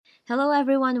Hello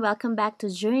everyone, welcome back to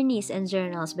Journeys and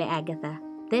Journals by Agatha.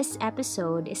 This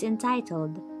episode is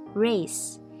entitled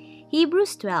Race.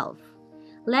 Hebrews 12.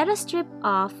 Let us strip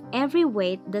off every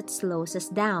weight that slows us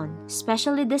down,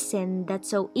 especially the sin that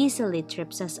so easily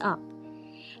trips us up.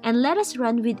 And let us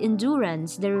run with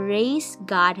endurance the race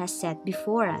God has set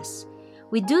before us.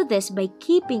 We do this by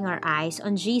keeping our eyes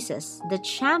on Jesus, the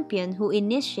champion who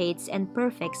initiates and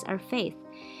perfects our faith.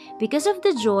 Because of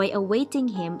the joy awaiting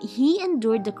him, he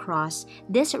endured the cross,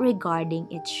 disregarding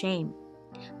its shame.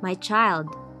 My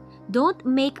child, don't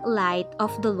make light of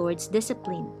the Lord's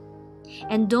discipline,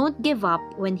 and don't give up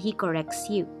when he corrects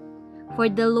you. For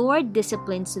the Lord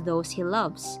disciplines those he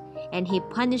loves, and he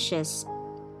punishes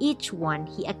each one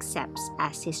he accepts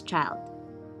as his child.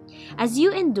 As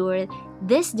you endure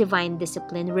this divine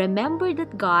discipline, remember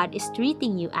that God is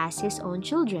treating you as his own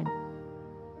children.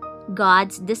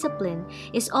 God's discipline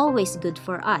is always good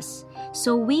for us,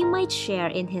 so we might share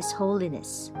in his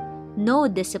holiness. No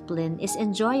discipline is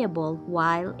enjoyable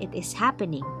while it is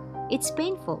happening. It's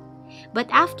painful. But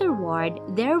afterward,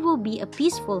 there will be a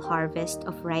peaceful harvest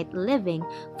of right living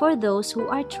for those who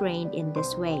are trained in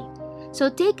this way. So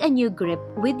take a new grip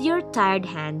with your tired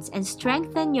hands and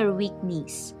strengthen your weak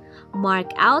knees.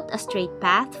 Mark out a straight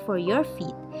path for your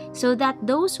feet so that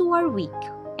those who are weak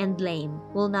and lame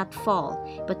will not fall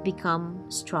but become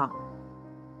strong.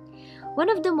 One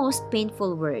of the most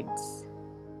painful words,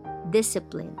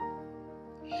 discipline.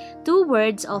 Two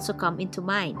words also come into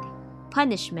mind,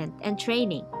 punishment and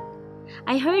training.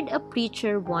 I heard a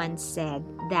preacher once said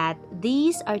that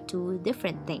these are two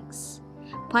different things.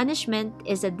 Punishment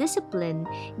is a discipline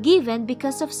given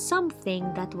because of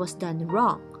something that was done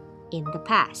wrong in the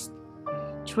past.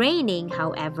 Training,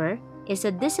 however, is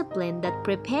a discipline that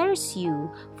prepares you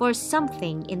for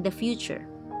something in the future.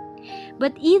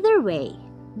 But either way,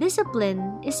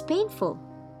 discipline is painful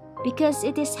because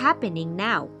it is happening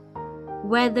now.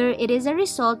 Whether it is a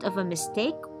result of a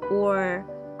mistake or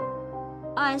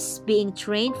us being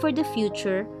trained for the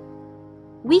future,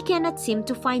 we cannot seem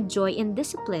to find joy in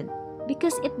discipline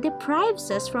because it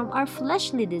deprives us from our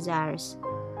fleshly desires,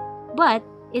 but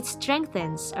it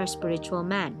strengthens our spiritual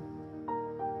man.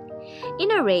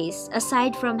 In a race,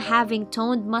 aside from having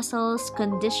toned muscles,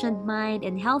 conditioned mind,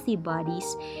 and healthy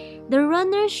bodies, the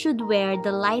runners should wear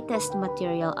the lightest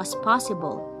material as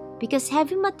possible because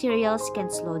heavy materials can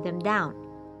slow them down.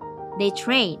 They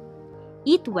train,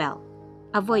 eat well,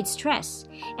 avoid stress,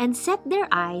 and set their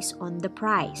eyes on the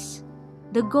prize.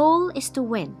 The goal is to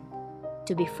win,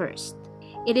 to be first.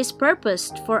 It is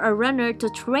purposed for a runner to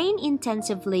train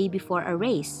intensively before a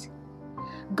race.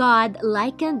 God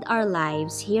likened our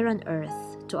lives here on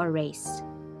earth to a race.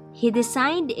 He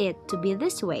designed it to be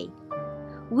this way.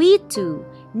 We too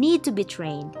need to be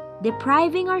trained,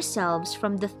 depriving ourselves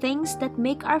from the things that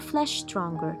make our flesh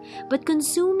stronger, but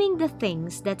consuming the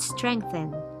things that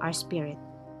strengthen our spirit.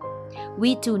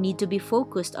 We too need to be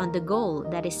focused on the goal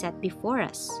that is set before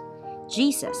us,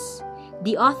 Jesus,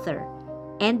 the author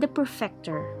and the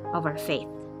perfecter of our faith.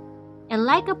 And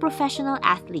like a professional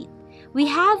athlete, we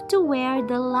have to wear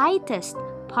the lightest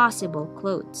possible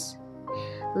clothes.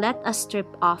 Let us strip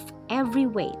off every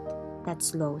weight that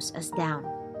slows us down.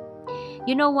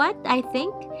 You know what? I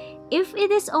think if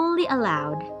it is only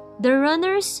allowed, the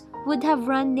runners would have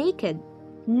run naked.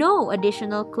 No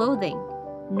additional clothing,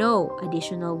 no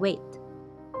additional weight.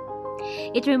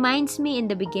 It reminds me in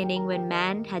the beginning when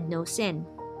man had no sin.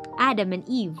 Adam and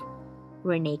Eve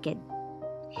were naked.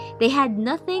 They had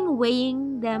nothing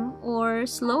weighing them or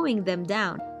slowing them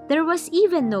down. There was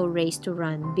even no race to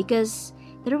run because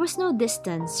there was no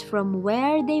distance from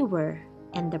where they were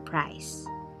and the prize.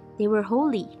 They were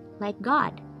holy, like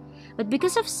God. But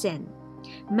because of sin,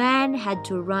 man had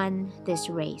to run this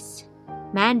race.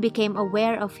 Man became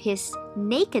aware of his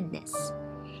nakedness.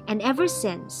 And ever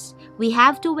since, we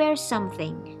have to wear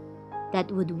something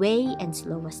that would weigh and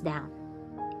slow us down.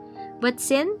 But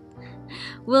sin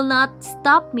will not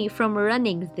stop me from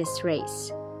running this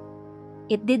race.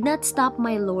 It did not stop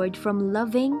my Lord from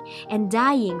loving and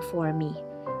dying for me.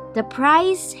 The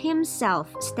Christ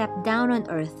himself stepped down on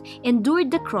earth,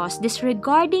 endured the cross,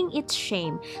 disregarding its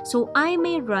shame, so I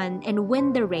may run and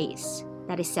win the race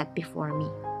that is set before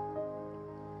me.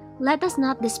 Let us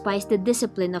not despise the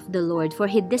discipline of the Lord, for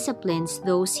he disciplines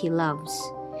those he loves.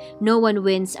 No one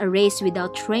wins a race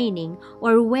without training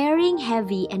or wearing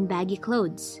heavy and baggy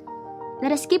clothes.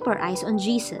 Let us keep our eyes on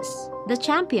Jesus, the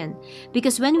champion,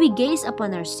 because when we gaze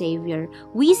upon our Savior,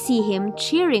 we see him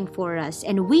cheering for us,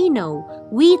 and we know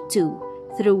we too,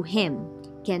 through him,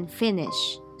 can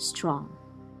finish strong.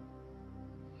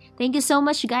 Thank you so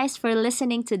much, guys, for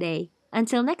listening today.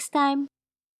 Until next time.